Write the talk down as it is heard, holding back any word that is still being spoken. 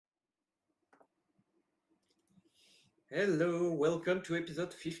Hello, welcome to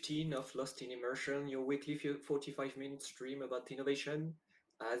episode 15 of Lost in Immersion, your weekly 45-minute stream about innovation.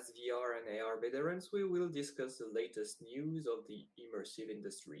 As VR and AR veterans, we will discuss the latest news of the immersive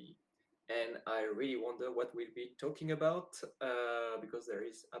industry. And I really wonder what we'll be talking about because there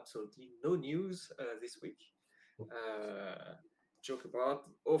is absolutely no news this week. Uh, Joke about,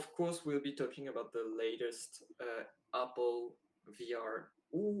 of course, we'll be talking about the latest Apple VR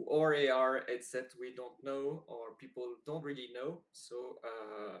or AR headset we don't know or people don't really know. So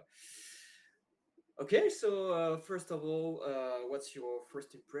first of all, what's your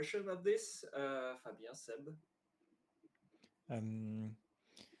first impression of this, Fabien, Seb? Um,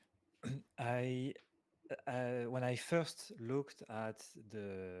 I when I first looked at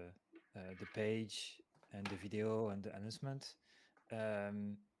the page and the video and the announcement,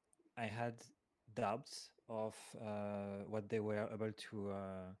 um, I had doubts of what they were able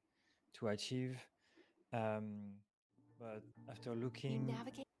to achieve. Um, but after You looking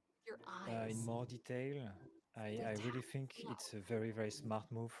navigate with your in eyes. more detail, The I really tap think flow. it's a very very smart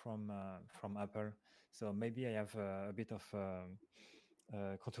move from Apple. So maybe I have a bit of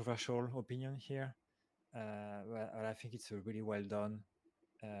controversial opinion here. Well, I think it's really well done,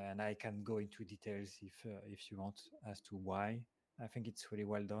 and I can go into details if you want as to why. I think it's really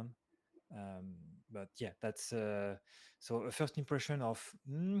well done. Um, but yeah, that's so a first impression of,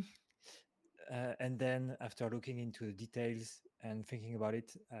 and then after looking into the details and thinking about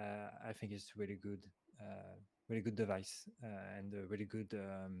it, I think it's really good device and a really good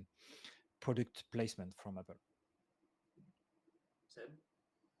product placement from Apple. Seb?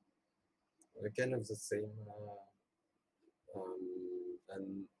 Kind of the same.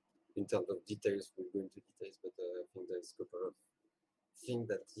 And in terms of details, we'll go into details, but I think there's a couple of things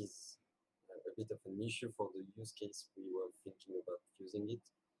that is a bit of an issue for the use case we were thinking about using it.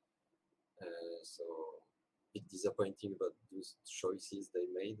 So a bit disappointing about those choices they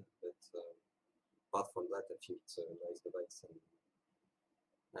made, but apart from that, I think it's a nice device, and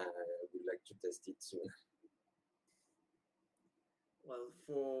I would like to test it soon. Well,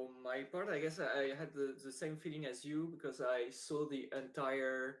 for my part, I guess I had the same feeling as you because I saw the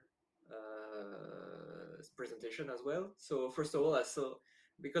entire presentation as well. So first of all, I saw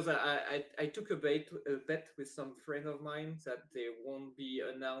because I took a bet with some friend of mine that they won't be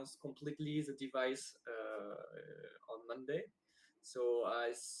announced completely the device on Monday. So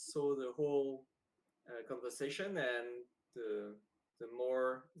I saw the whole conversation, and the the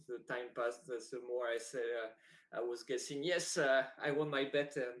more the time passed, the more I say I was guessing yes, I won my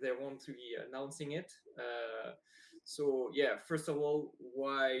bet, and they want to be announcing it. So yeah, first of all,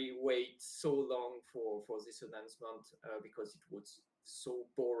 why wait so long for this announcement? Because it was so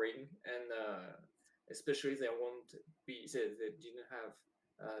boring, and especially they didn't have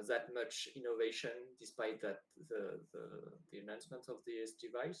that much innovation, despite that the announcement of this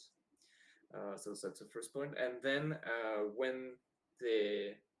device. So that's the first point. And then when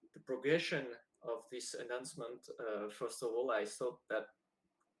the the progression of this announcement, first of all, I thought that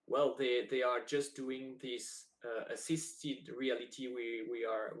well, they are just doing this assisted reality we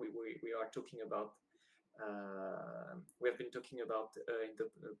are talking about. We have been talking about in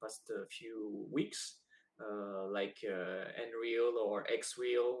the past few weeks, like Nreal or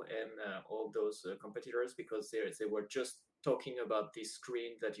Xreal and all those competitors, because they were just talking about this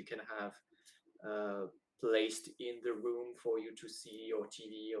screen that you can have uh, placed in the room for you to see your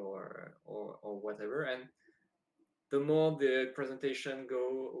TV or whatever. And the more the presentation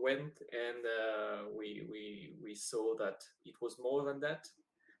go went, and we saw that it was more than that.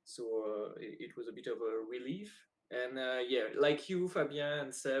 So it was a bit of a relief. And yeah, like you, Fabien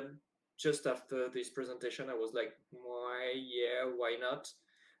and Seb, just after this presentation, I was like, why? Yeah, why not?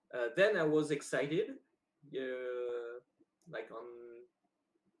 Then I was excited, like on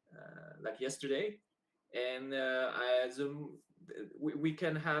like yesterday, and we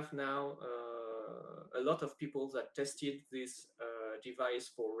can have now a lot of people that tested this device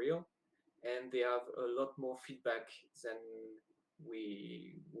for real, and they have a lot more feedback than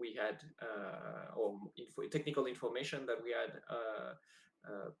we had or technical information that we had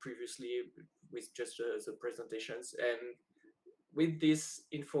previously with just the presentations. And with this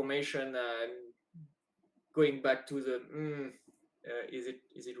information, going back to the is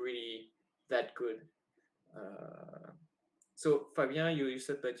it really that good? Uh, so Fabien, you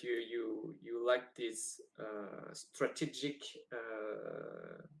said that you like this strategic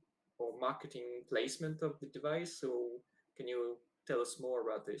or marketing placement of the device. So can you tell us more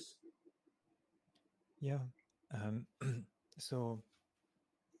about this? Yeah. Um, so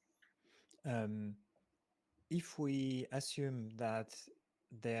um, if we assume that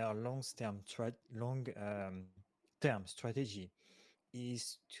there are long term strategy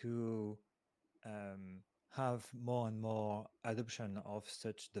is to have more and more adoption of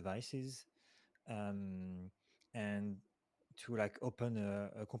such devices, and to like open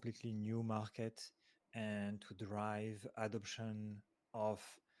a completely new market and to drive adoption of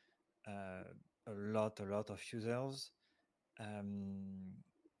a lot of users. Um,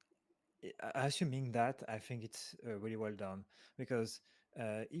 Assuming that, I think it's really well done, because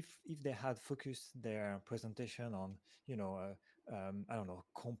if they had focused their presentation on, you know, I don't know,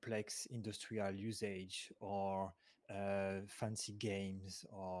 complex industrial usage or fancy games,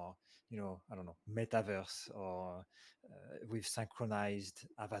 or, you know, I don't know, metaverse, or with synchronized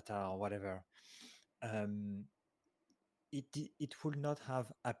avatar or whatever, um, it would not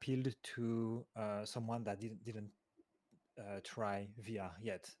have appealed to someone that didn't try VR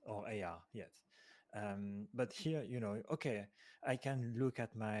yet or AR yet. But here, you know, okay, I can look um,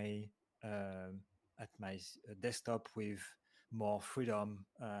 at my desktop with more freedom.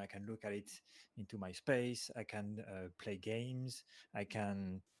 I can look at it into my space. I can play games. I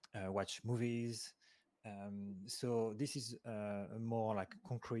can watch movies. So this is a more like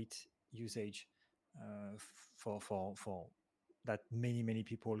concrete usage for that many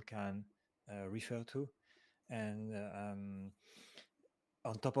people can refer to. And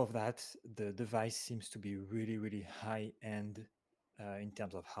on top of that, the device seems to be really high end in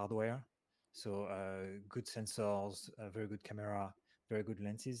terms of hardware. So good sensors, very good camera, very good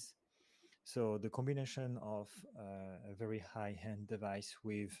lenses. So the combination of a very high end device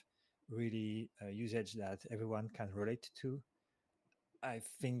with really usage that everyone can relate to, I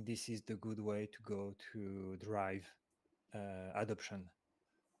think this is the good way to go to drive adoption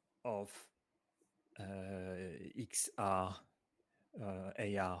of XR,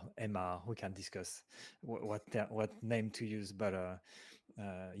 AR, MR. We can discuss what name to use, but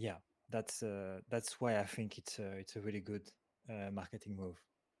yeah, that's why I think it's a really good marketing move.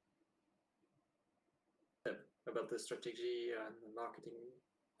 About the strategy and the marketing.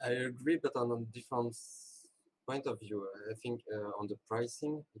 I agree, but on a different point of view. I think on the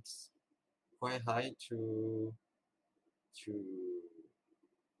pricing, it's quite high to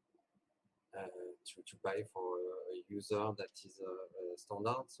to buy for a user that is a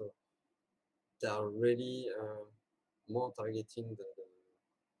standard. So they are really more targeting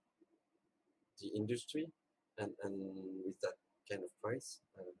the industry, and with that kind of price,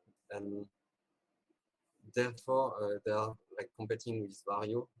 and therefore they are like competing with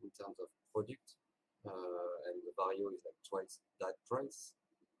Vario in terms of product, and the Vario is like twice that price.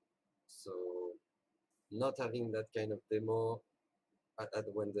 So not having that kind of demo at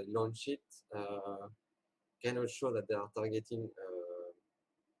when they launch it kind of show that they are targeting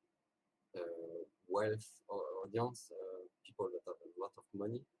wealth audience, people that have a lot of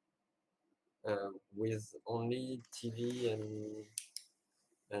money, with only TV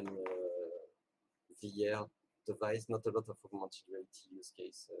and VR device, not a lot of augmented reality use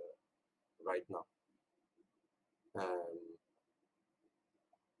case right now.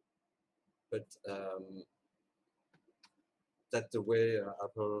 But that's the way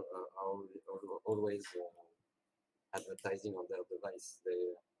Apple are always advertising on their device.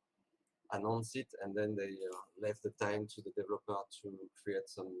 They announce it and then they left the time to the developer to create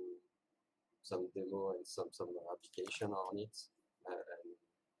some demo and some application on it, and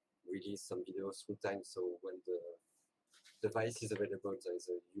release some videos through time. So when the device is available, there is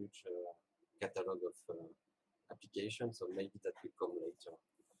a huge catalog of applications. So maybe that will come later.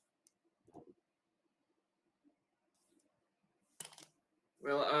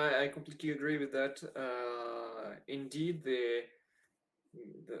 Well, I completely agree with that. Indeed,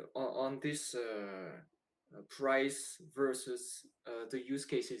 on this price versus the use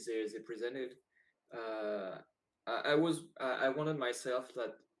cases they presented, I wanted myself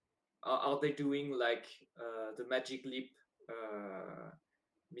that are they doing like the Magic Leap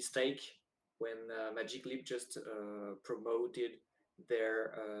mistake when Magic Leap just promoted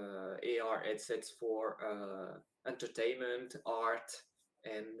their AR headsets for entertainment, art,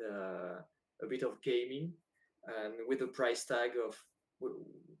 and a bit of gaming, and with a price tag of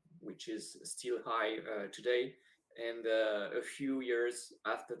which is still high today. And a few years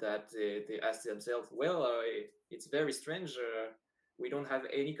after that, they asked themselves, well, it's very strange. We don't have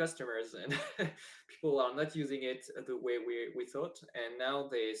any customers and people are not using it the way we thought. And now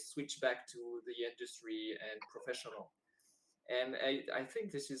they switch back to the industry and professional. And I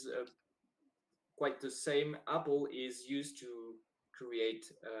think this is quite the same. Apple is used to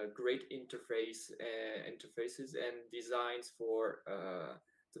create great interfaces and designs for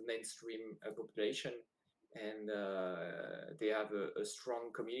the mainstream population, and they have a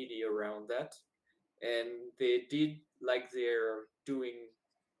strong community around that. and they did like they're doing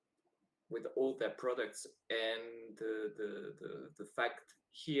with all their products. And the fact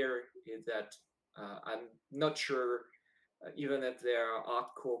here is that I'm not sure, even if their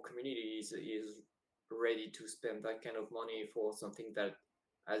hardcore community is ready to spend that kind of money for something that,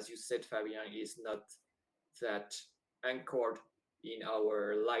 as you said, Fabian, is not that anchored in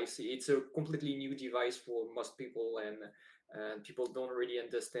our lives. It's a completely new device for most people, and people don't really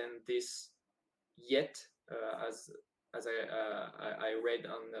understand this yet, as I read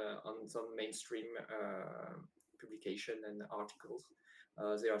on some mainstream publication and articles.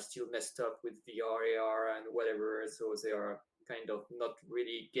 They are still messed up with VR, AR, and whatever, so they are kind of not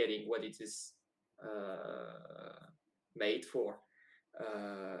really getting what it is made for.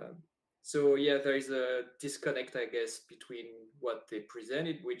 So yeah, there is a disconnect, I guess, between what they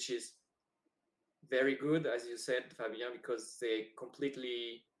presented, which is very good, as you said, Fabian, because they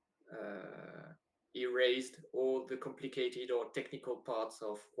completely erased all the complicated or technical parts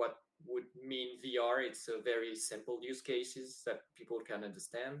of what would mean VR. It's a very simple use cases that people can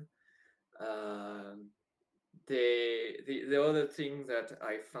understand. The other thing that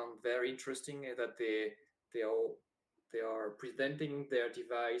I found very interesting is that they are they are presenting their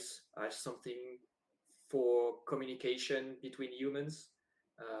device as something for communication between humans.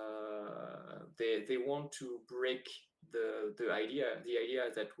 They want to break the idea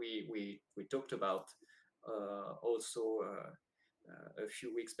that we talked about also a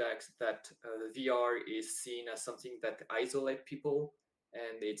few weeks back, that VR is seen as something that isolate people,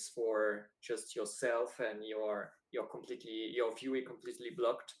 and it's for just yourself, and your view is completely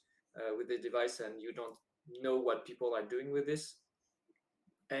blocked with the device, and you don't know what people are doing with this.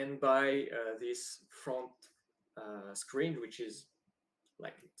 And by this front screen, which is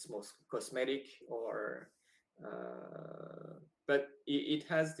like it's most cosmetic, or but it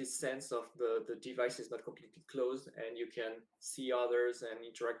has this sense of the device is not completely closed, and you can see others and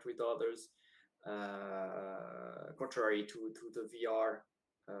interact with others, contrary to the VR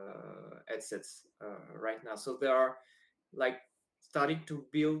headsets right now. So they are like starting to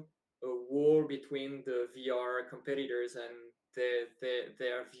build a war between the VR competitors and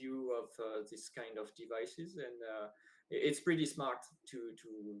their view of this kind of devices, and it's pretty smart to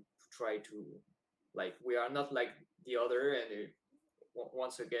try to, like, we are not like the other, and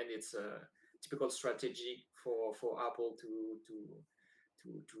once again it's a typical strategy for Apple to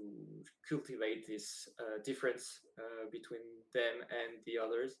cultivate this difference between them and the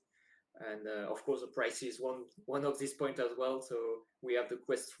others. And of course the price is one of these points as well. So we have the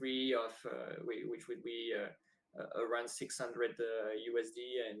Quest 3 of which would be around 600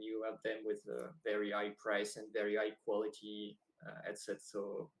 USD, and you have them with a very high price and very high quality headset.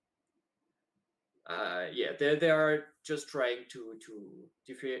 So yeah, they are just trying to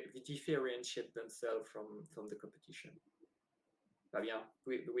differentiate themselves from the competition. Fabien,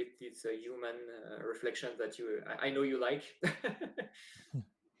 with this human reflection that I know you like.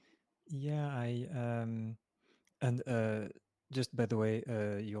 Yeah, and just by the way,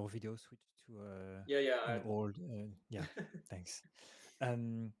 your video switched to Yeah. an old. Yeah, thanks.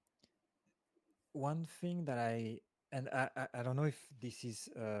 Um, One thing that I don't know if this is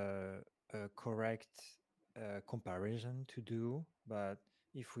a correct comparison to do, but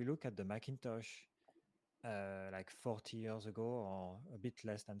if we look at the Macintosh like 40 years ago, or a bit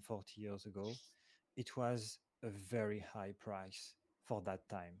less than 40 years ago, it was a very high price for that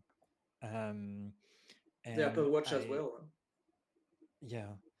time. Um, The and Apple Watch as well.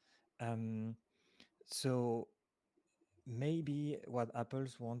 Yeah. Um, so maybe what Apple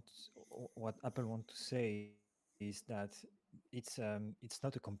want to say is that it's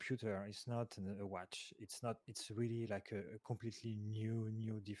not a computer, it's not a watch, it's really like a completely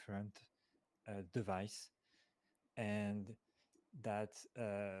new different device, and that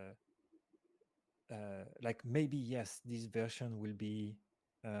like maybe yes, this version will be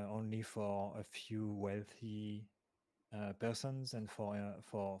only for a few wealthy persons and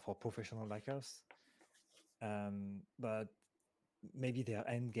for professional like us, but maybe their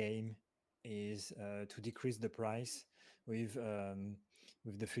end game is to decrease the price with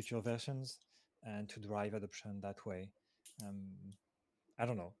the future versions and to drive adoption that way. I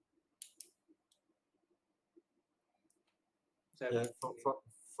don't know. Yeah,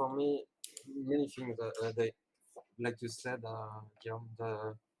 for me, many things they, like you said, Guillaume,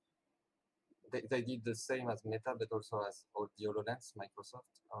 they did the same as Meta, but also as all the HoloLens,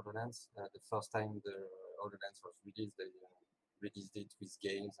 Microsoft HoloLens. The first time the HoloLens was released, they released it with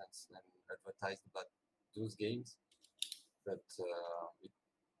games and advertised about those games, but it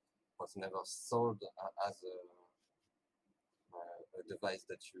was never sold as a a device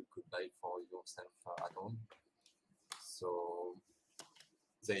that you could buy for yourself at home. So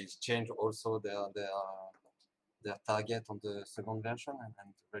they change also their target on the second version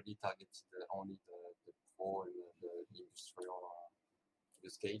and really targeted only the pro and the industrial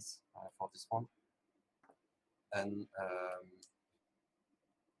use case for this one. And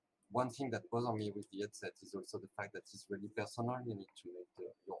one thing that bothers me with the headset is also the fact that it's really personal. You need to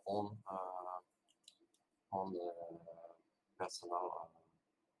make your own personal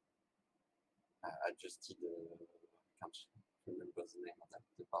adjusted. Can't remember the name of that.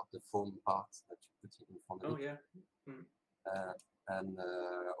 The foam part that you put in front of it. Yeah. And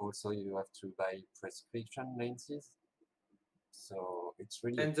also you have to buy prescription lenses. So it's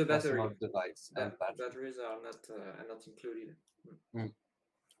really and a the personal battery. device. And Batteries are not included.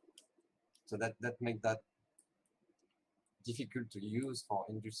 So that makes that difficult to use for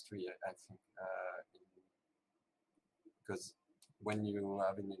industry, I think, because when you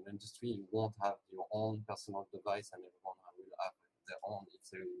have in an industry, you won't have your own personal device, and everyone will have their own.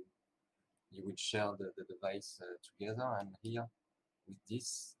 If you would share the device together, and here with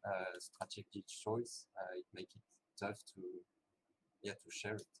this strategic choice, it makes it tough to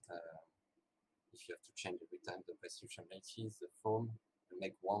share it. If you have to change every time the prescription lenses, the foam, and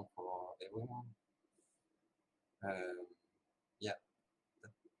make one for everyone. Yeah,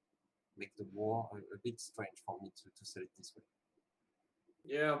 that makes the war a bit strange for me to say it this way.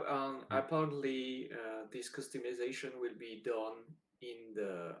 Yeah, apparently this customization will be done in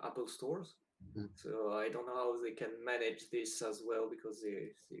the Apple stores. So I don't know how they can manage this as well, because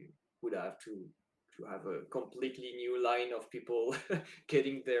they would have to have a completely new line of people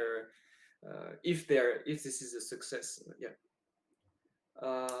getting their if this is a success. Yeah.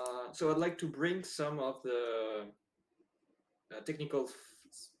 So I'd like to bring some of the technical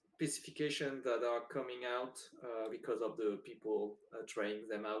specifications that are coming out because of the people trying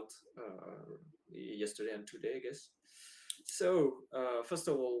them out yesterday and today, I guess. So first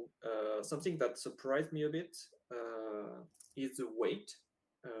of all, something that surprised me a bit is the weight.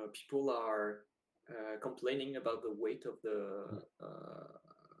 People are complaining about the weight of the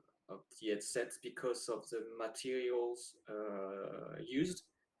headsets because of the materials used,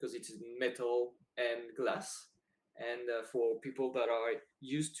 because it is metal and glass. And for people that are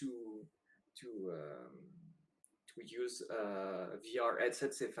used to use VR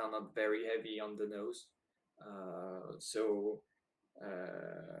headsets, they found it very heavy on the nose.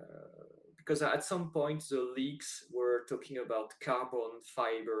 Because at some point the leaks were talking about carbon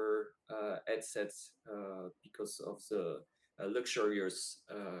fiber headsets because of the luxurious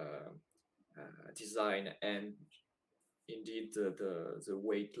design and indeed the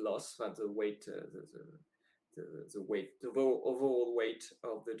weight loss, the weight the overall weight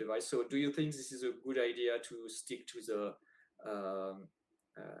of the device. So do you think this is a good idea to stick to the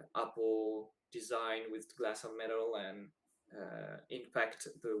Apple design with glass and metal and impact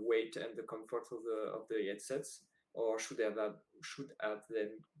the weight and the comfort of the headsets, or should have them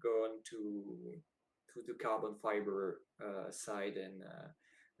gone to the carbon fiber side and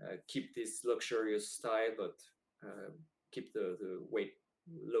keep this luxurious style, but keep the weight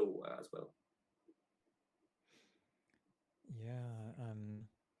low as well? Yeah.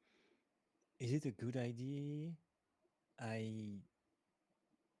 Is it a good idea?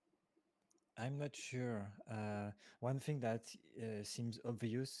 I'm not sure. One thing that seems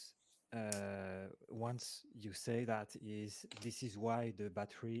obvious once you say that is this is why the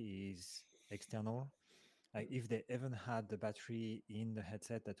battery is external. Like if they even had the battery in the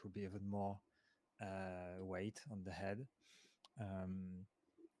headset, that would be even more weight on the head.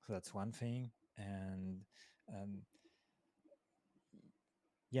 So that's one thing. And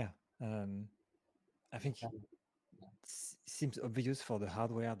yeah, I think it seems obvious for the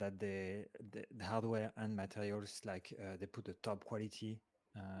hardware that the hardware and materials, like they put the top quality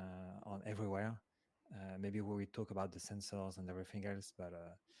on everywhere. Maybe we will talk about the sensors and everything else, but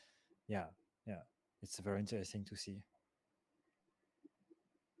yeah, it's very interesting to see.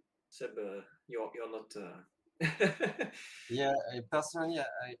 Seb, you're not. Yeah, personally,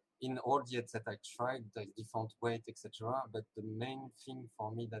 in all the headset I tried, there's different weight, etc. But the main thing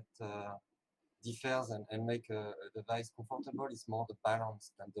for me that differs and make a device comfortable is more the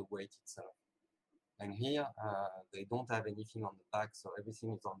balance than the weight itself. And here, they don't have anything on the back, so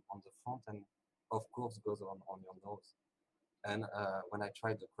everything is on the front, and of course goes on your nose. And when I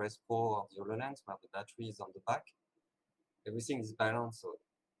tried the Quest Pro or the HoloLens, where the battery is on the back, everything is balanced. So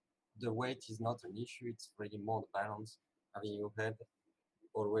the weight is not an issue. It's really more the balance, having your head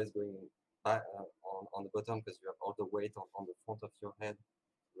always going back on the bottom, because you have all the weight on the front of your head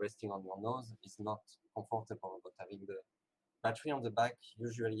resting on your nose is not comfortable. But having battery on the back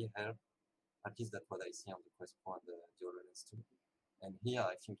usually help. At least that's what I see on the Quest Pro and the HoloLens 2. And here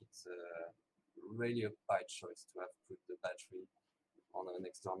I think it's really a bad choice to have put the battery on an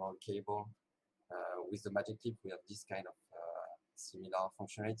external cable. With the Magic Leap, we have this kind of similar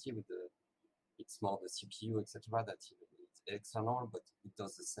functionality with it's more the CPU, etc. that it's external, but it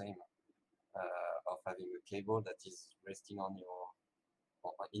does the same of having a cable that is resting on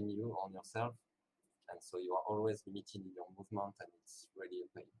yourself, and so you are always limited in your movement, and it's really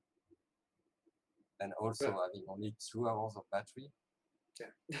a pain. And also having only 2 hours of battery.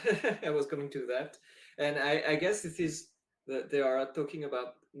 Yeah, I was coming to that, and I guess it is that they are talking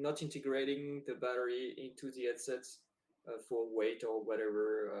about not integrating the battery into the headsets for weight or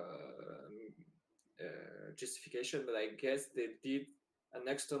whatever justification, but I guess they did an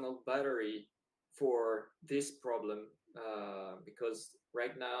external battery for this problem because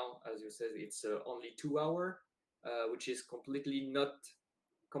right now, as you said, it's only 2 hour, which is completely not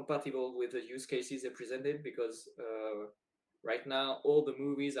compatible with the use cases they presented because right now all the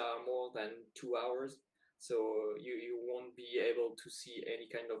movies are more than 2 hours, so you won't be able to see any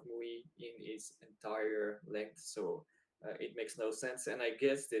kind of movie in its entire length, so it makes no sense. And I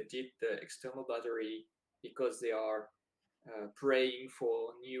guess they did the external battery because they are praying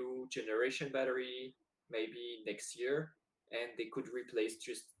for new generation battery maybe next year, and they could replace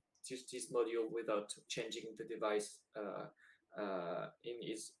just this module without changing the device in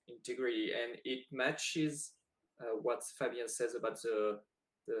its integrity. And it matches what Fabien says about the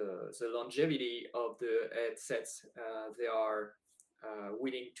longevity of the headsets. They are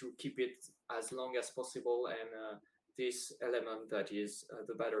willing to keep it as long as possible, and this element that is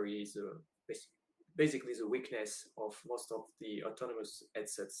the battery is basically the weakness of most of the autonomous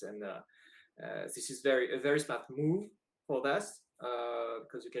headsets. And this is a very smart move for that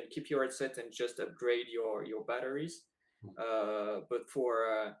because you can keep your headset and just upgrade your batteries. But for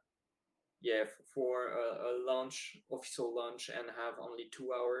a official launch and have only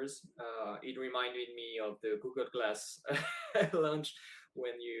 2 hours, it reminded me of the Google Glass launch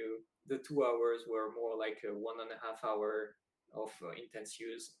when the 2 hours were more like a 1.5 hour of intense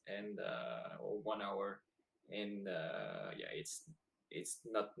use and or 1 hour, and it's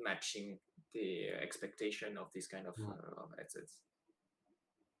not matching the expectation of this kind of headsets.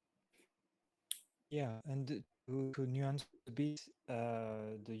 Yeah, and to nuance a bit,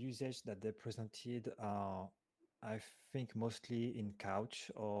 the usage that they presented are, I think, mostly in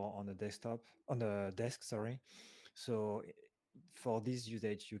couch or on the desk, sorry. So for this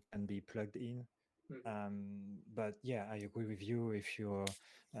usage, you can be plugged in. But yeah, I agree with you. If you're,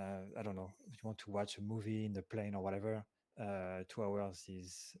 I don't know, if you want to watch a movie in the plane or whatever, 2 hours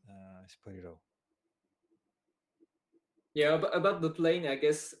is pretty low. Yeah, about the plane, I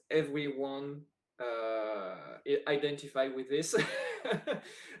guess everyone identify with this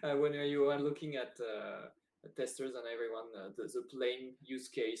when you are looking at testers and everyone, the plane use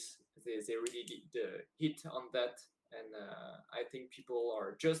case, they really did hit on that, and I think people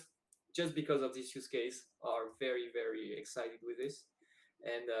are just because of this use case are very, very excited with this.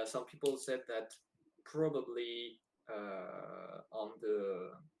 And some people said that probably on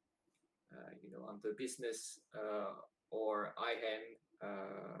the on the business or high-end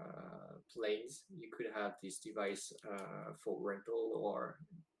planes, you could have this device for rental or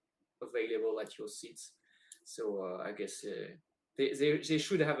available at your seats. So I guess they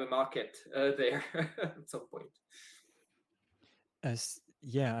should have a market there at some point.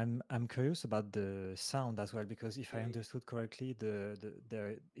 Yeah, I'm curious about the sound as well, because if I understood correctly,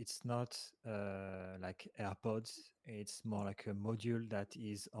 it's not like AirPods. It's more like a module that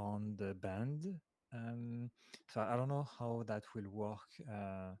is on the band. So I don't know how that will work.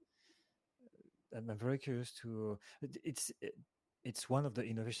 I'm very curious to. It's one of the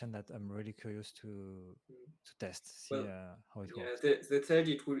innovation that I'm really curious to test, see how it works. They said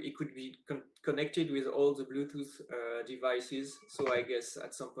it could be connected with all the Bluetooth devices. So I guess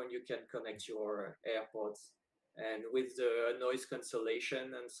at some point you can connect your AirPods, and with the noise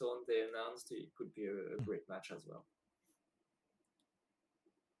cancellation and so on, they announced it could be a great match as well.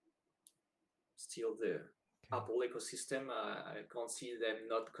 Still the Apple ecosystem, I can't see them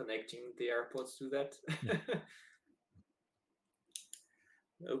not connecting the AirPods to that. Yeah.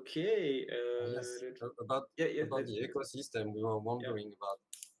 Okay. Yes. About the ecosystem, we were wondering about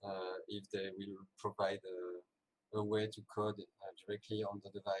if they will provide a way to code directly on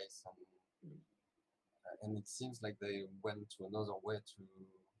the device, and it seems like they went to another way to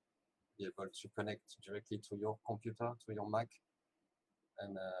be able to connect directly to your computer, to your Mac,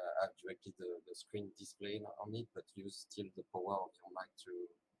 and have directly the screen displayed on it, but use still the power of your Mac to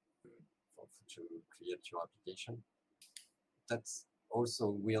create your application. that's also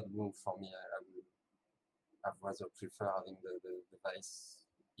a weird move for me. I'd rather prefer having the device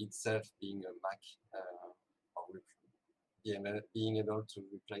itself being a Mac, or being able to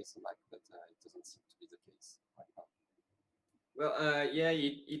replace a Mac, but it doesn't seem to be the case right now. Well, yeah,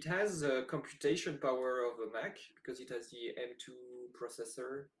 it has computation power of a Mac because it has the M2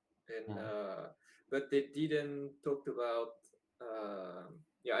 processor, and but they didn't talk about.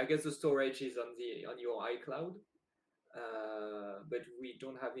 Yeah, I guess the storage is on your iCloud, but we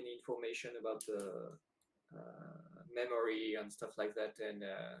don't have any information about the memory and stuff like that. And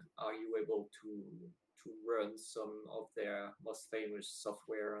are you able to run some of their most famous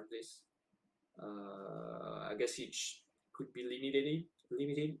software on this? I guess each could be limited.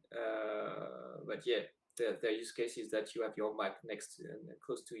 But yeah, the use case is that you have your Mac next and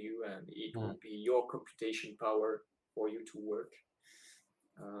close to you, and it will be your computation power for you to work.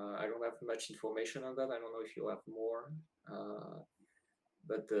 I don't have much information on that. I don't know if you have more,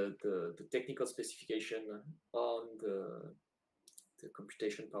 but the technical specification on the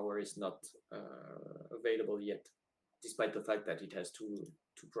computation power is not available yet, despite the fact that it has two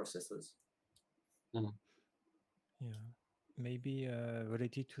processors. Yeah, maybe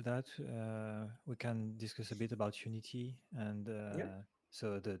related to that, we can discuss a bit about Unity and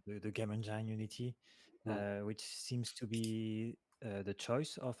so the game engine Unity, which seems to be the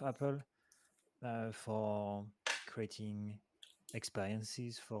choice of Apple for creating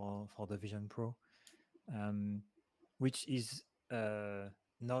experiences for the Vision Pro, which is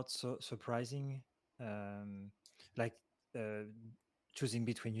not so surprising. Like choosing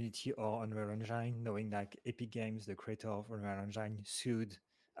between Unity or Unreal Engine, knowing like Epic Games, the creator of Unreal Engine, sued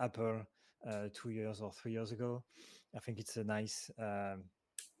Apple 2 years or 3 years ago. I think it's a nice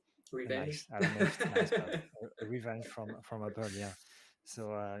revenge. I don't know if it's nice, but a revenge from Apple, yeah.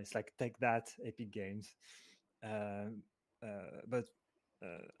 So it's like take that, Epic Games. But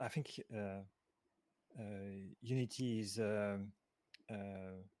I think Unity is a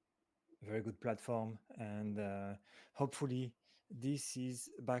very good platform, and hopefully this is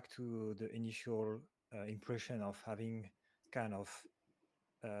back to the initial impression of having kind of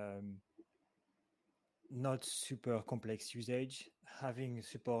not super complex usage, having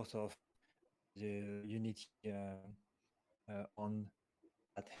support of the Unity on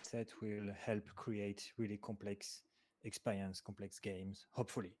that headset will help create really complex experience, complex games,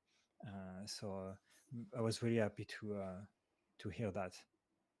 hopefully. So I was really happy to hear that.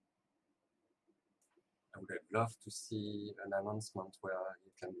 I would have loved to see an announcement where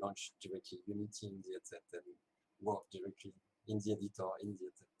you can launch directly Unity in the headset and work directly in the editor in the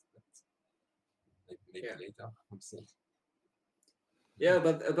headset. But maybe later, we'll see. Yeah,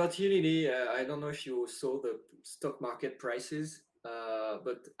 but about Unity, I don't know if you saw the stock market prices,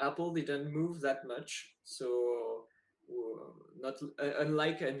 but Apple didn't move that much. So not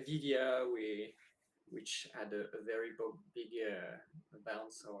unlike Nvidia, which had a very big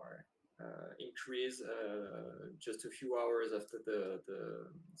bounce or increase just a few hours after the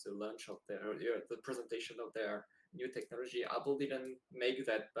launch of the presentation of their new technology. Apple didn't make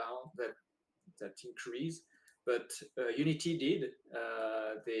that that increase, but Unity did.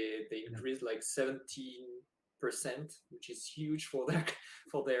 They increased like 17%, which is huge for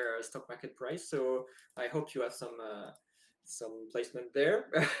their stock market price. So I hope you have some placement there.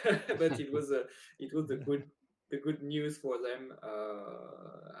 But it was the good news for them.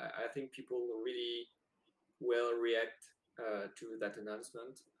 I think people really will react to that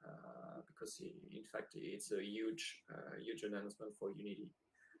announcement because in fact it's a huge announcement for Unity.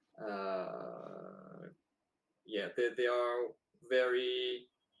 Yeah, they are very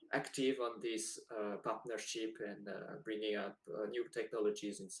active on this partnership and bringing up new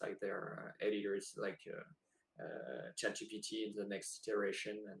technologies inside their editors, like ChatGPT in the next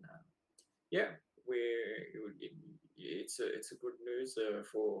iteration. And yeah, it's a good news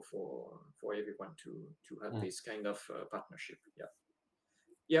for everyone to have this kind of partnership.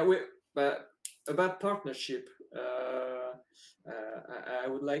 Yeah. But about partnership, I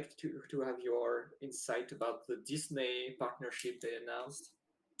would like to have your insight about the Disney partnership they announced.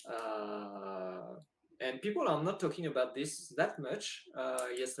 And people are not talking about this that much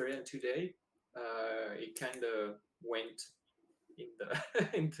yesterday and today. It kind of went in the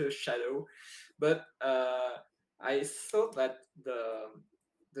in the shadow, but I thought that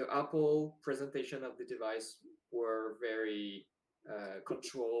the Apple presentation of the device were very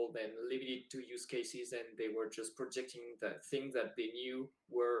controlled and limited to use cases, and they were just projecting the things that they knew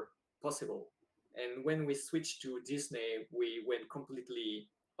were possible. And when we switched to Disney, we went completely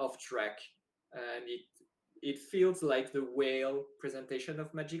off track, and it feels like the whale presentation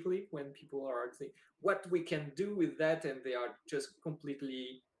of Magic Leap when people are saying what we can do with that, and they are just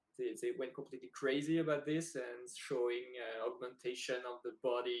completely they went completely crazy about this and showing augmentation of the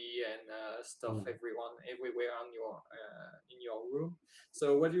body and stuff everywhere on your in your room.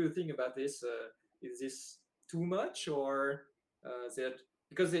 So what do you think about this? Is this too much, or that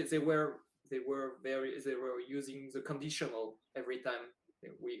because they were they were using the conditional every time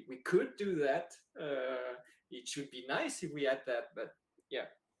we could do that. It should be nice if we had that, but yeah.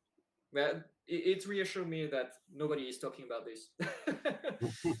 Well, it reassured me that nobody is talking about this.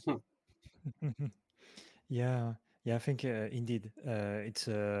 Yeah, yeah, I think indeed it's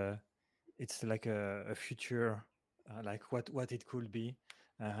like a future, like what it could be.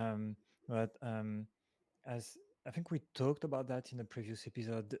 But as I think we talked about that in a previous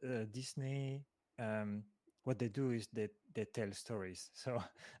episode, Disney, what they do is they tell stories. So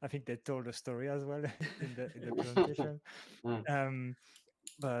I think they told a story as well in the presentation.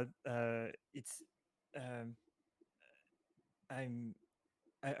 But it's um, I'm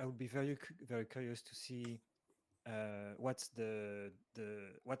I would be very curious to see what's the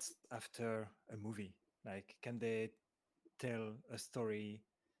what's after a movie. Like, can they tell a story,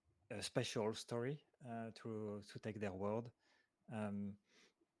 a special story, to take their word? Um,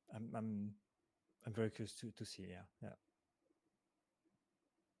 I'm I'm I'm very curious to see. Yeah, yeah.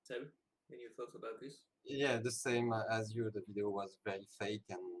 So, any thoughts about this? Yeah, the same as you. The video was very fake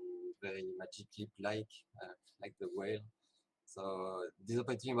and very Magic Leap like the whale. So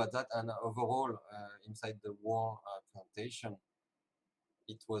disappointing about that. And overall, inside the war presentation,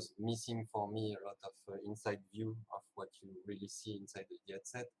 it was missing for me a lot of inside view of what you really see inside the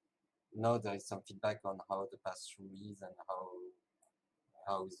headset. Now there is some feedback on how the pass-through is and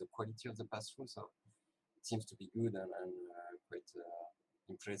how is the quality of the pass-through. So it seems to be good and quite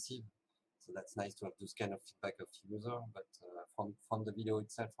impressive. So that's nice to have this kind of feedback of user. But from the video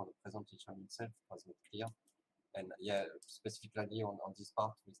itself, from the presentation itself, it was not clear. And yeah, specifically on this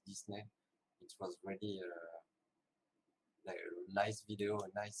part with Disney, it was really like a nice video, a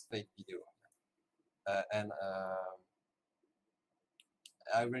nice fake video. And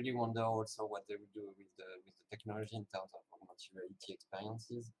I really wonder also what they will do with the technology in terms of augmented reality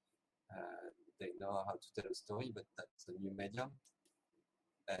experiences. They know how to tell a story, but that's a new medium.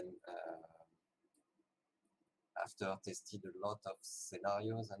 And after tested a lot of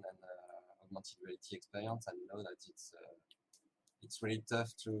scenarios and augmented reality experience, I know that it's really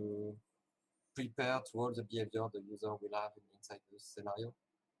tough to prepare to all the behavior the user will have inside the scenario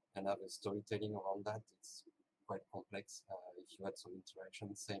and have a storytelling around that. It's quite complex. If you had some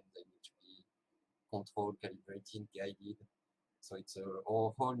interaction, same, they need to be controlled, calibrated, guided. So it's a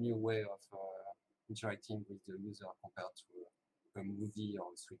whole new way of interacting with the user compared to a movie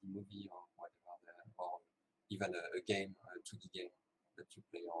or a 3D movie or whatever, or even a game, a 2D game that you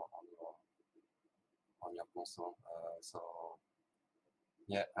play on your console. So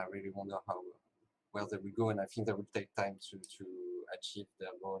yeah, I really wonder where they will go, and I think they will take time to achieve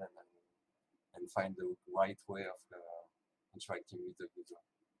their goal and find the right way of interacting with the user.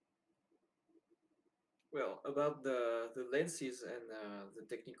 Well, about the lenses and the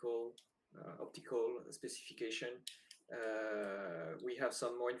technical optical specification, we have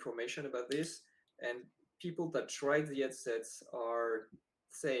some more information about this, and people that tried the headsets are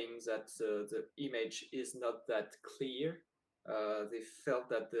saying that the image is not that clear. They felt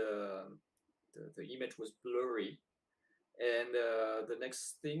that the image was blurry, and the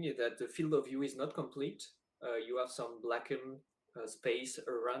next thing is that the field of view is not complete. You have some blackened space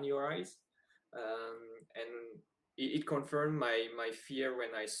around your eyes, and it confirmed my fear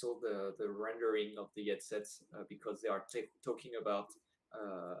when I saw the rendering of the headsets, because they are talking about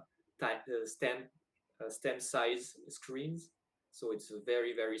stem size screens. So it's a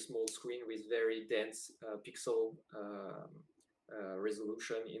very small screen with very dense pixel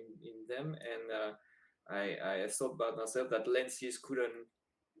resolution in them, and I thought about myself that lenses couldn't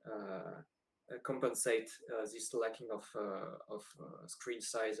compensate this lacking of screen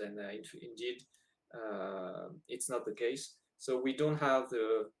size, and indeed it's not the case. So we don't have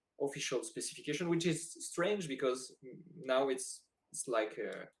the official specification, which is strange because now it's like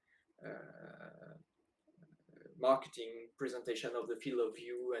a marketing presentation of the field of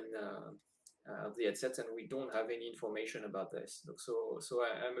view and the headsets, and we don't have any information about this. So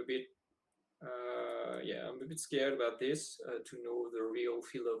I'm a bit I'm a bit scared about this, to know the real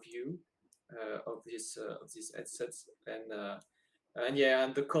field of view of these headsets, and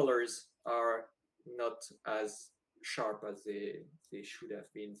the colors are not as sharp as they should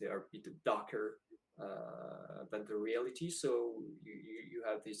have been. They are a bit darker than the reality. So you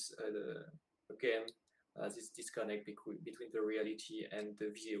have this again this disconnect between the reality and the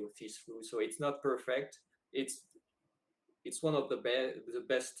video see-through. So it's not perfect. It's one of the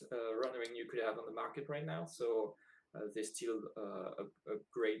best rendering you could have on the market right now. So they still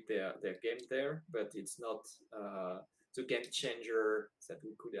upgrade their game there, but it's not the game changer that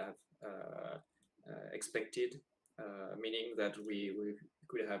we could have expected. Meaning that we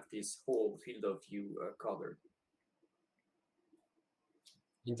could have this whole field of view covered.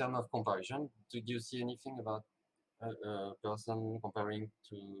 In terms of comparison, did you see anything about a person comparing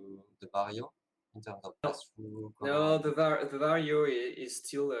to the Vario in terms of pass-through? No, the Vario is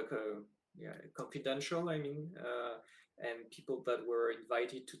still confidential. I mean, and people that were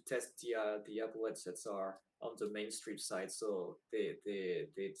invited to test the Apple headsets are on the mainstream side, so they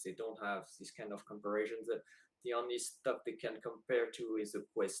don't have this kind of comparisons. The only stuff they can compare to is the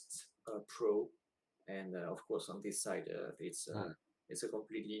Quest Pro, and of course on this side it's a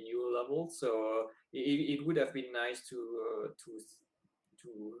completely new level. So it would have been nice to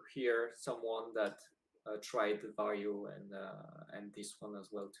hear someone that tried the Vario and this one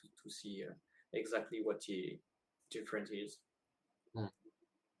as well to see exactly what the difference is.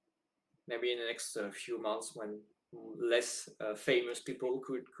 Maybe in the next few months when less famous people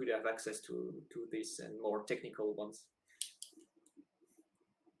could have access to this and more technical ones.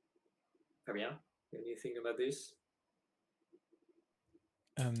 Fabien, anything about this?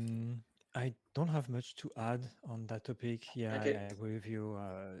 I don't have much to add on that topic. Yeah, okay. I agree with you.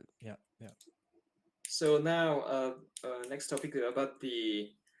 Yeah. So now, next topic about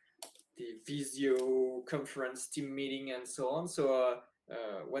the Visio conference team meeting and so on. So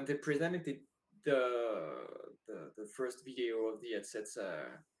when they presented the first video of the headsets,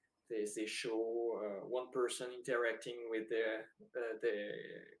 they show one person interacting with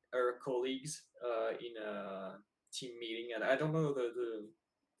her colleagues in a team meeting, and I don't know the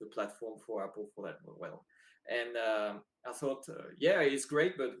platform for Apple for that well. And I thought, yeah, it's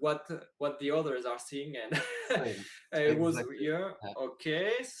great, but what the others are seeing, and it was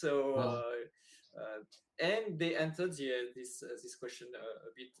okay. So and they answered this question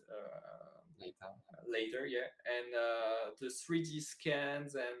a bit later, yeah. And the 3D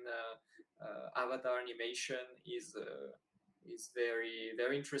scans and avatar animation is very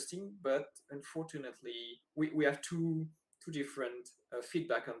very interesting, but unfortunately we have two different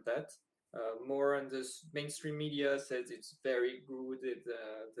feedback on that. More on the mainstream media says it's very good,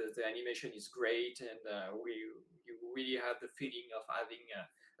 the animation is great, and you really have the feeling of having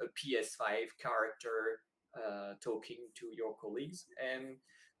a PS5 character talking to your colleagues. And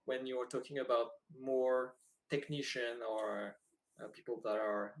when you're talking about more technician or people that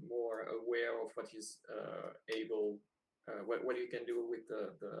are more aware of what is able, what you can do with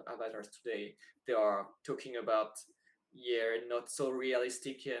the avatars today, they are talking about not so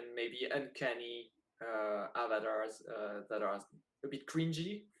realistic and maybe uncanny avatars that are a bit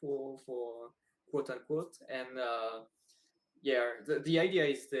cringy for quote unquote. And the idea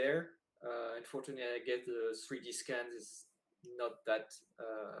is there. Unfortunately, I guess the 3D scans is not that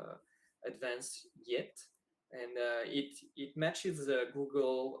advanced yet, and it matches the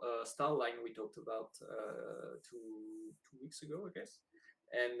Google Starline we talked about two weeks ago, I guess.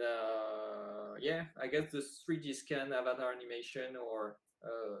 And I guess the 3D scan avatar animation or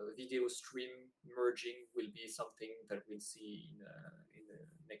video stream merging will be something that we'll see in the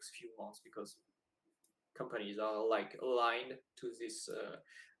next few months, because companies are like aligned to this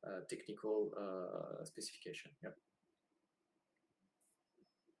technical specification. Yeah.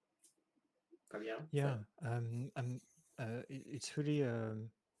 Fabien? Yeah. It's really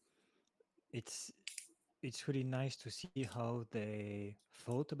it's really nice to see how they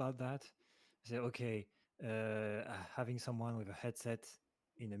thought about that. Say, okay, having someone with a headset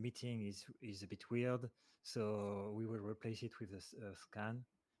in a meeting is a bit weird, so we will replace it with a scan.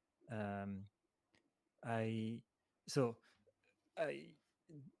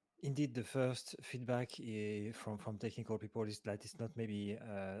 Indeed, the first feedback from technical people is that it's not maybe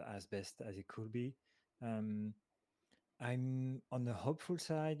as best as it could be. I'm on the hopeful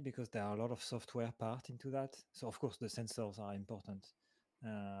side because there are a lot of software part into that. So of course the sensors are important,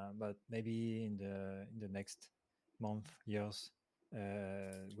 but maybe in the next month, years,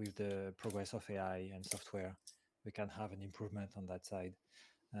 with the progress of AI and software, we can have an improvement on that side.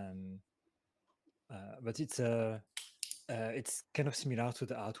 But it's kind of similar to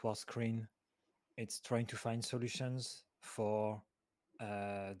the outward screen. It's trying to find solutions for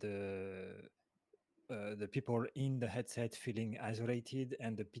the people in the headset feeling isolated,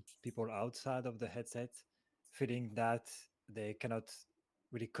 and the people outside of the headset feeling that they cannot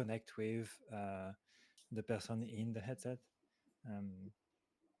really connect with the person in the headset.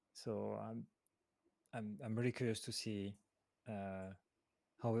 So I'm really curious to see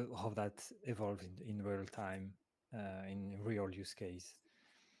how that evolves in real time, in real use case,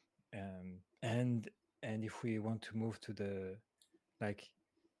 and if we want to move to the like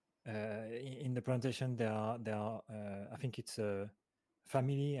in the presentation there are I think it's a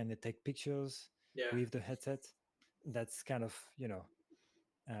family and they take pictures Yeah. with the headset. That's kind of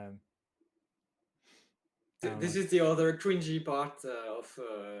This is the other cringy part of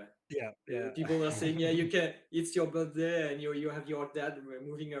people are saying, yeah, you can. It's your birthday, and you have your dad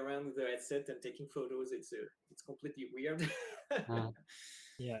moving around with the headset and taking photos. It's completely weird.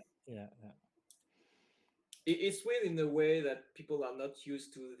 yeah. It's weird in the way that people are not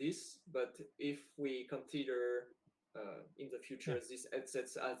used to this. But if we consider in the future these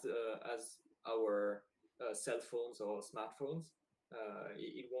headsets as our cell phones or smartphones,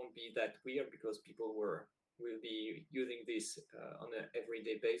 it won't be that weird because people will be using this on an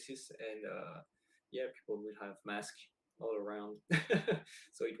everyday basis, and people will have masks all around,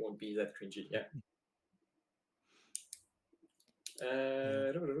 so it won't be that cringy.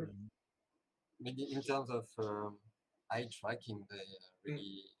 Maybe in terms of eye tracking, they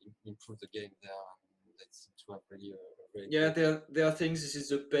really improve the game there. That's to have really a very there are things. This is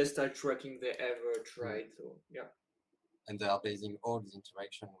the best eye tracking they ever tried. So and they are basing all the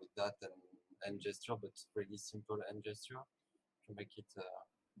interaction with that and gesture, but really simple end gesture to make it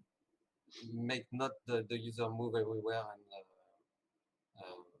make not the user move everywhere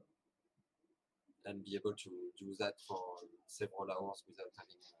and be able to do that for several hours without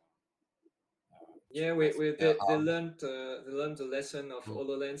having. They learned the lesson of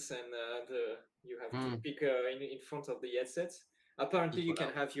HoloLens, and you have to pick in front of the headsets. Apparently, you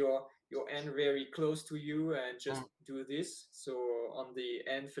can have your hand very close to you and just do this. So on the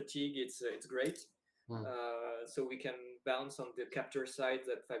hand fatigue, it's great. So we can bounce on the capture side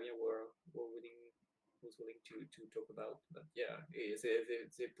that Fabien was willing to talk about. But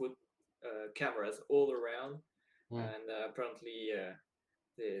they put cameras all around, and apparently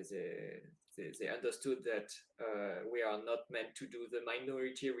they understood that we are not meant to do the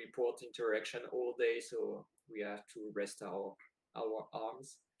Minority Report interaction all day, so we have to rest our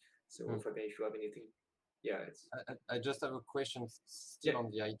arms. So Fabien, if you have anything. I just have a question still on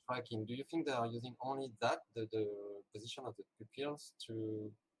the eye tracking. Do you think they are using only that, the position of the pupils,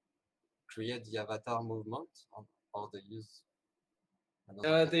 to create the avatar movement, or they use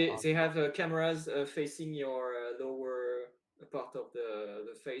they have cameras facing your lower part of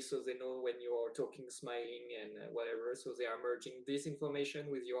the face, so they know when you are talking, smiling, and whatever. So they are merging this information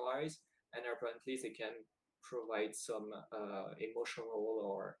with your eyes, and apparently they can provide some emotional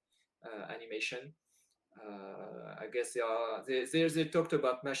or animation. I guess they talked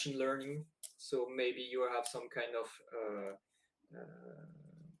about machine learning, so maybe you have some kind of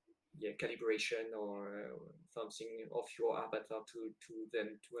calibration or something of your avatar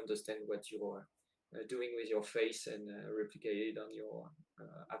to understand what you are doing with your face and replicate it on your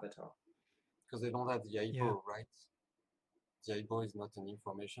avatar. Because they don't have the eyebrow, right? The eyebrow is not an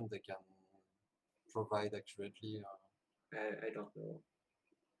information they can provide accurately. I don't know.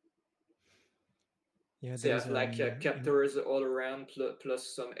 Yeah, they have like captors all around,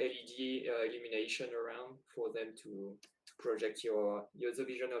 plus some LED illumination around for them to project the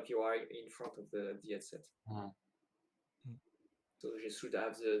vision of your eye in front of the headset. So you should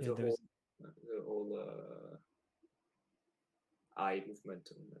have the whole eye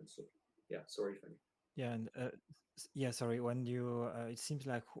movement, and so sorry, Fanny. Sorry. When you it seems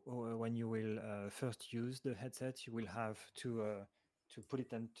like when you will first use the headset, you will have to put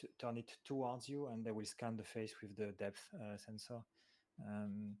it and turn it towards you, and they will scan the face with the depth sensor.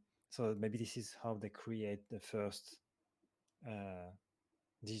 So maybe this is how they create the first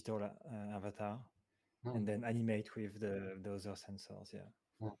digital avatar, and then animate with the other sensors.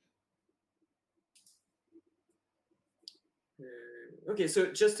 Okay,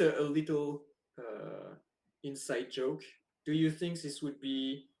 so just a little inside joke. Do you think this would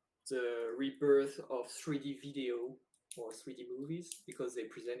be the rebirth of 3D video or 3D movies, because they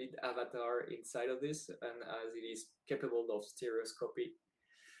presented Avatar inside of this, and as it is capable of stereoscopy,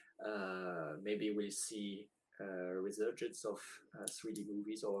 maybe we'll see a resurgence of 3D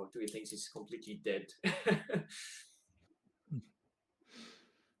movies, or do you think this is completely dead?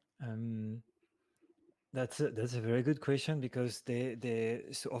 That's a very good question, because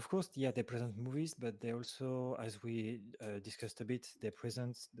so of course they present movies, but they also, as we discussed a bit, they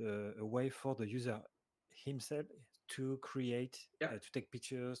present a way for the user himself to create, to take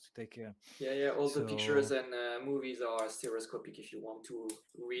pictures, to take all the pictures and movies are stereoscopic if you want to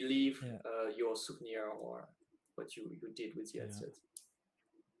relive your souvenir or what you did with the headset.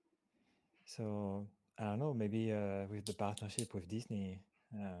 So I don't know. Maybe with the partnership with Disney,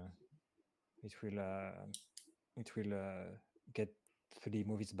 it will get 3D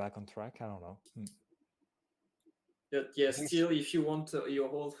movies back on track. I don't know. But yeah, I think still, if you want your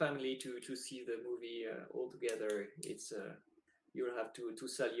whole family to see the movie all together, it's you'll have to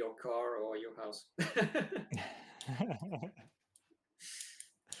sell your car or your house.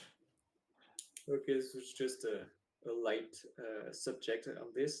 Okay, this was just a light subject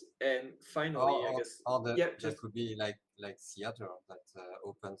on this. And finally, I guess, yeah, that just could be like theater that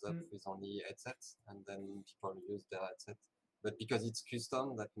opens up mm, with only headsets and then people use their headset. But because it's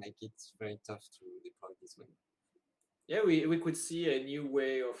custom, that make it very tough to deploy this way. yeah, we could see a new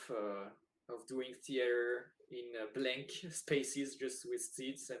way of doing theater in blank spaces, just with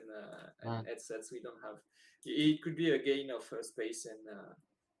seats and headsets. We don't have. It could be a gain of space and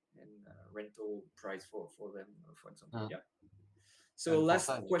rental price for them, for example. Yeah. So And for last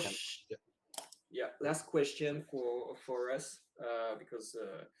time, you can. question. Yeah, last question for us, because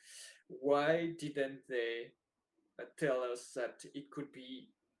why didn't they tell us that it could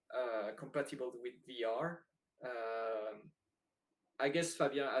be compatible with VR? I guess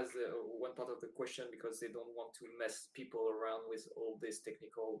Fabien has one part of the question because they don't want to mess people around with all these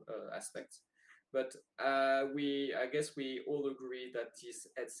technical aspects. But I guess we all agree that this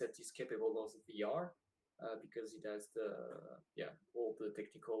headset is capable of VR because it has all the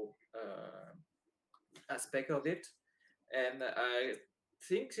technical aspect of it. And I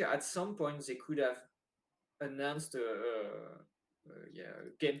think at some point they could have announced a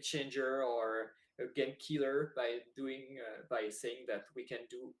game changer or a game killer by saying that we can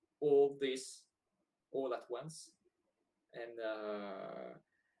do all this all at once. And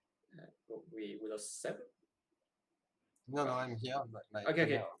we lost Seb. No, I'm here.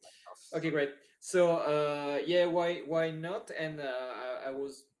 Okay. Okay, great. So yeah, why not? And I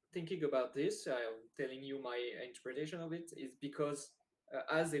was thinking about this. I'm telling you my interpretation of it is because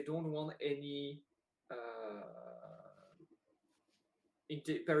as they don't want any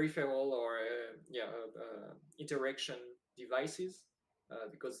peripheral or interaction devices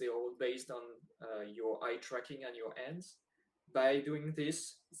because they're all based on your eye tracking and your hands. By doing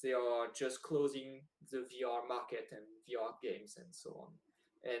this, they are just closing the VR market and VR games and so on.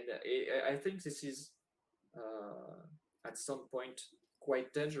 And I think this is at some point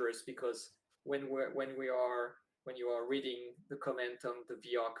quite dangerous because when you are reading the comment on the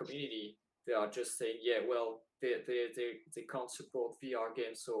VR community, they are just saying, yeah, well, they can't support VR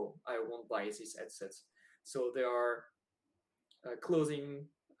games, so I won't buy these headsets. So they are closing.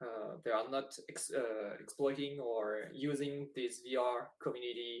 They are not exploiting or using this VR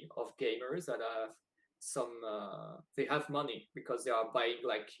community of gamers that have they have money because they are buying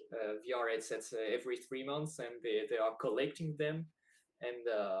like VR headsets every 3 months and they are collecting them. And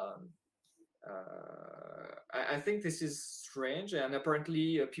I think this is strange. And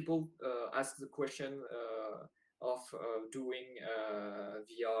apparently people ask the question of doing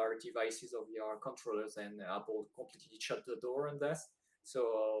VR devices or VR controllers, and Apple completely shut the door on that.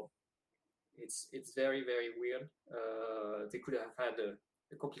 So it's very weird. They could have had a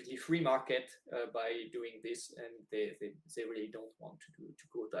completely free market by doing this, and they really don't want to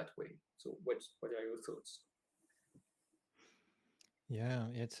go that way. So what are your thoughts? Yeah,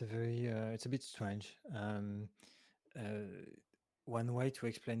 it's a bit strange. One way to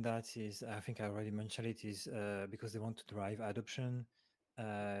explain that is, I think I already mentioned it, is because they want to drive adoption.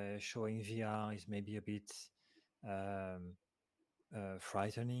 Showing VR is maybe a bit um,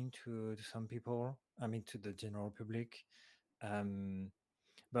 frightening to some people. I mean, to the general public.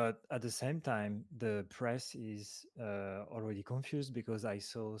 But at the same time, the press is already confused because I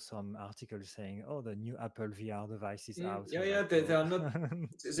saw some articles saying, "Oh, the new Apple VR device is out." So Yeah, like, they are oh. not.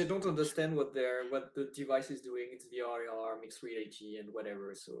 They don't understand what the device is doing. It's VR, AR, mixed reality, and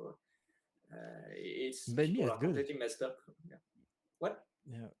whatever. So it's Maybe people that's are good. completely messed up. Yeah. What?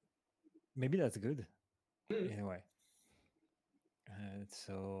 Yeah, maybe that's good Mm. in a way.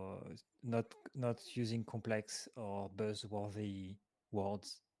 So not using complex or buzzworthy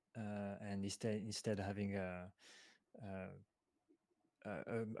words, and instead having a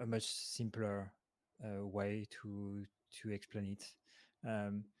much simpler way to explain it.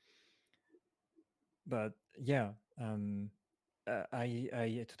 But yeah,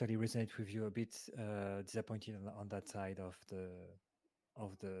 I totally resonate with you. A bit disappointed on that side of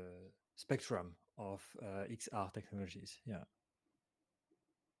the spectrum of XR technologies. Yeah.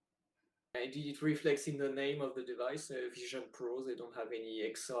 It reflects in the name of the device, Vision Pro. They don't have any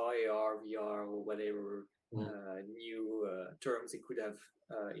XR, AR, VR, or whatever new terms they could have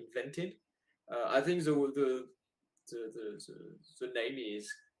invented. I think the name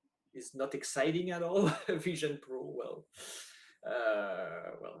is is not exciting at all. Vision Pro, well,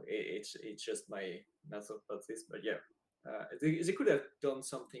 it's just my math about this, but yeah, they could have done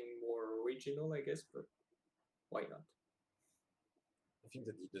something more original, I guess, but why not? I think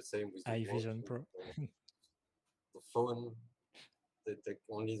they did the same with the iVision watch, Pro. the phone. They take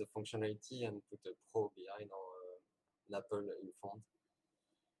only the functionality and put a Pro behind or an Apple in front.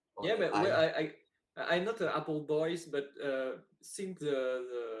 Or Yeah, an but i. I'm not an Apple boys, but since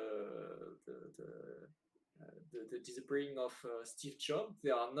the disappearing of Steve Jobs,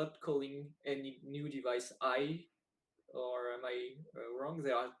 they are not calling any new device I, or am I wrong?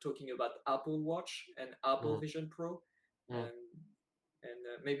 They are talking about Apple Watch and Apple Vision Pro, and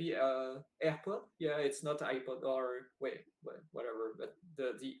maybe AirPod. Yeah, it's not iPod or whatever, but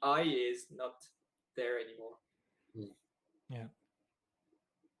the I is not there anymore. Yeah.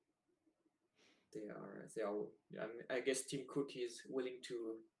 They are. I guess Tim Cook is willing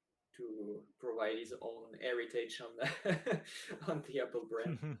to provide his own heritage on on the Apple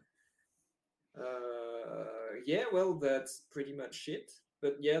brand. Yeah, well, that's pretty much it.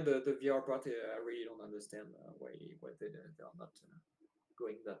 But yeah, the VR part, I really don't understand why they are not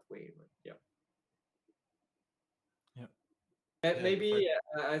going that way. But yeah. Maybe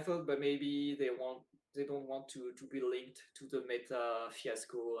I thought, but maybe they don't want to be linked to the Meta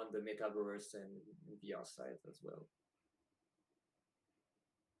fiasco and the metaverse and VR side as well.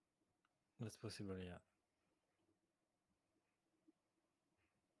 That's possible, yeah.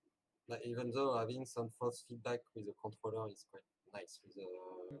 Like, even though having some force feedback with the controller is quite nice with the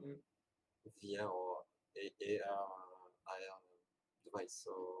VR or AR, IR device.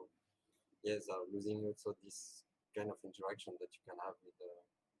 So yes, they're losing also this kind of interaction that you can have with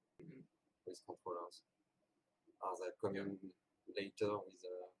controllers. Are they coming later with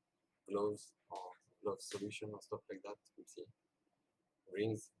gloves or glove solution or stuff like that? You see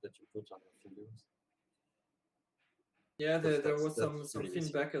rings that you put on your fingers. Yeah, there was some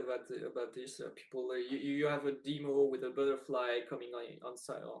feedback about this. People, you have a demo with a butterfly coming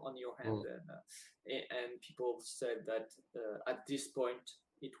on your hand, and people said that at this point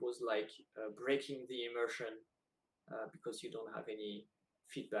it was like breaking the immersion because you don't have any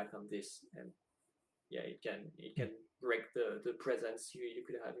feedback on this, and yeah, it can break the presence you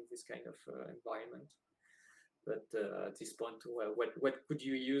could have in this kind of environment. But at this point, what could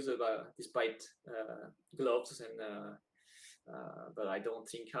you use despite gloves and but I don't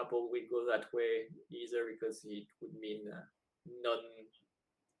think Apple will go that way either, because it would mean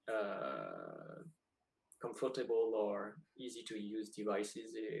comfortable or easy to use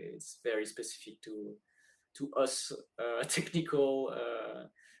devices. It's very specific to us technical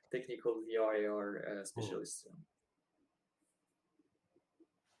VR specialists.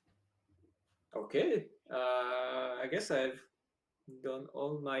 Okay, I guess I've done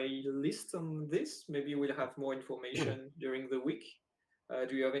all my list on this. Maybe we'll have more information during the week.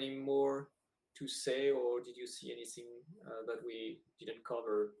 Do you have any more to say, or did you see anything that we didn't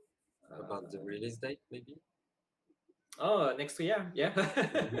cover? About the release date, maybe? Oh, next year, yeah.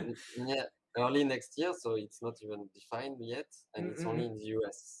 Yeah, early next year, so it's not even defined yet, and it's only in the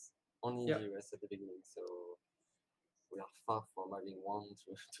US. Only in the US at the beginning, so we are far from having one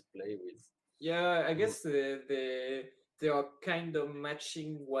to play with. Yeah, I guess they are kind of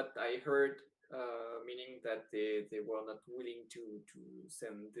matching what I heard, meaning that they were not willing to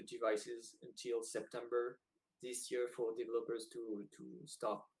send the devices until September this year for developers to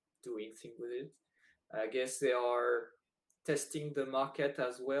start doing things with it. I guess they are testing the market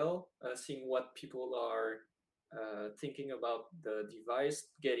as well, seeing what people are thinking about the device,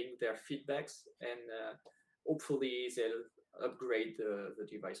 getting their feedbacks, and hopefully they'll upgrade the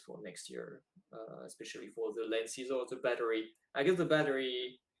device for next year, especially for the lenses or the battery. I guess the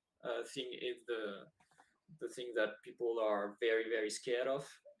battery thing is the thing that people are very, very scared of,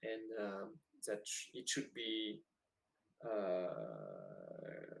 and that it should be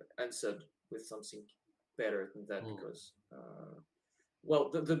answered with something better than that, because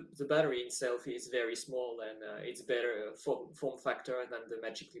well, the battery itself is very small, and it's better form factor than the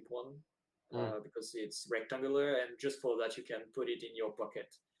Magic Leap one, because it's rectangular, and just for that you can put it in your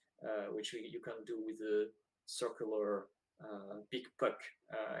pocket, which you can do with the circular big puck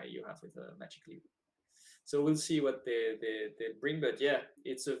you have with the Magic Leap. So we'll see what they bring, but yeah,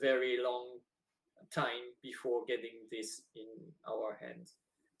 it's a very long time before getting this in our hands.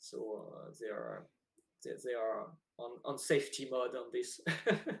 So they are on safety mode on this.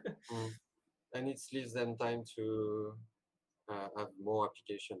 And it leaves them time to have more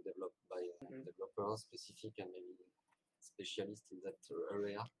application developed by developers specific and maybe specialists in that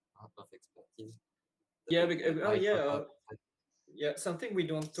area of expertise. Yeah, Yeah, something we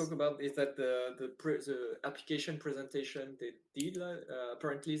don't talk about is that the application presentation they did.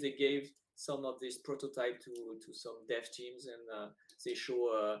 Apparently, they gave some of this prototype to some dev teams, and they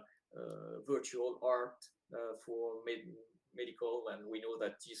show virtual art for medical. And we know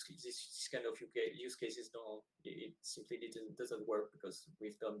that this kind of use cases don't it simply doesn't work because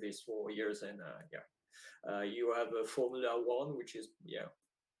we've done this for years, and you have a Formula One, which is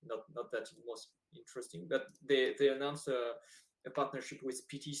not that most interesting, but they announced a partnership with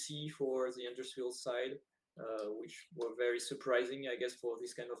PTC for the industrial side, which were very surprising, I guess, for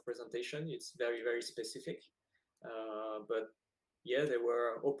this kind of presentation. It's very specific, but yeah, they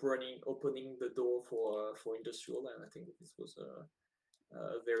were opening the door for industrial, and I think this was a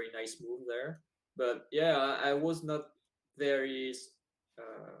very nice move there. But yeah, I was not very.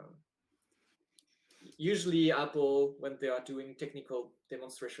 Uh, Usually Apple, when they are doing technical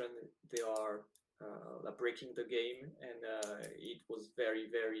demonstration, they are breaking the game, and it was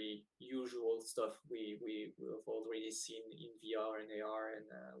very usual stuff we've already seen in VR and AR, and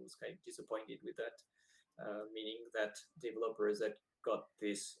was kind of disappointed with that, meaning that developers that got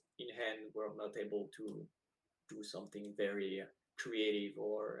this in hand were not able to do something very creative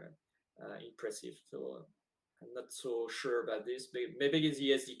or impressive. So I'm not so sure about this. Maybe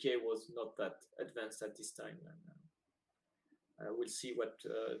the SDK was not that advanced at this time, and we'll see what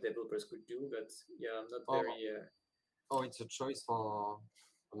developers could do. But yeah, I'm not very. Oh, it's a choice for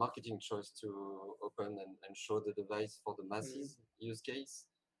a marketing choice to open and show the device for the masses use case,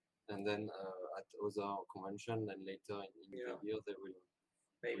 and then at other convention and later in the year they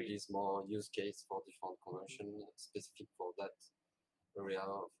will release more use case for different convention specific for that area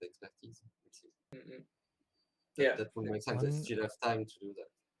of expertise. That would make sense. They still have time to do that.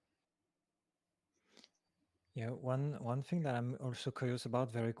 Yeah, one thing that I'm also curious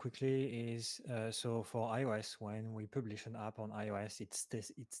about very quickly is so for iOS, when we publish an app on iOS, it's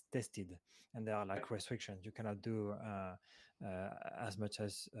tested, and there are like restrictions. You cannot do as much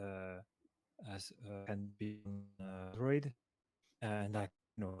as can be on Android, and like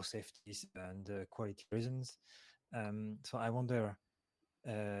safety and quality reasons. So I wonder,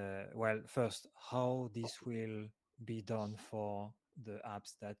 well, first, how this will be done for the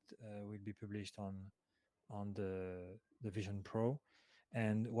apps that will be published on the Vision Pro,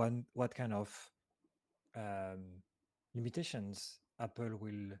 and what kind of limitations Apple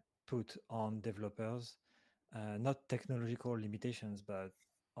will put on developers, not technological limitations, but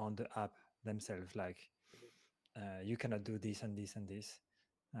on the app themselves, like you cannot do this and this and this.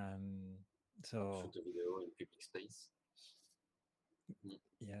 So shoot a video in public space.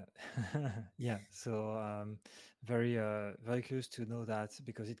 Yeah, yeah. So very curious to know that,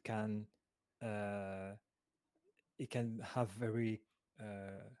 because it can have very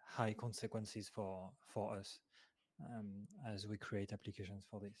high consequences for us as we create applications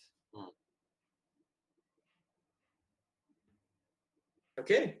for this.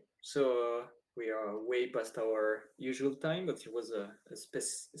 Okay, so we are way past our usual time, but it was a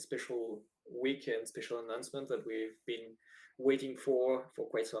special week and special announcement that we've been waiting for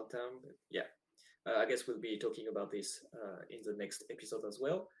quite some time. But yeah, I guess we'll be talking about this in the next episode as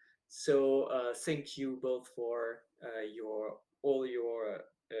well. So thank you both for all your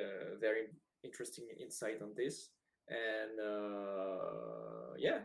very interesting insight on this, and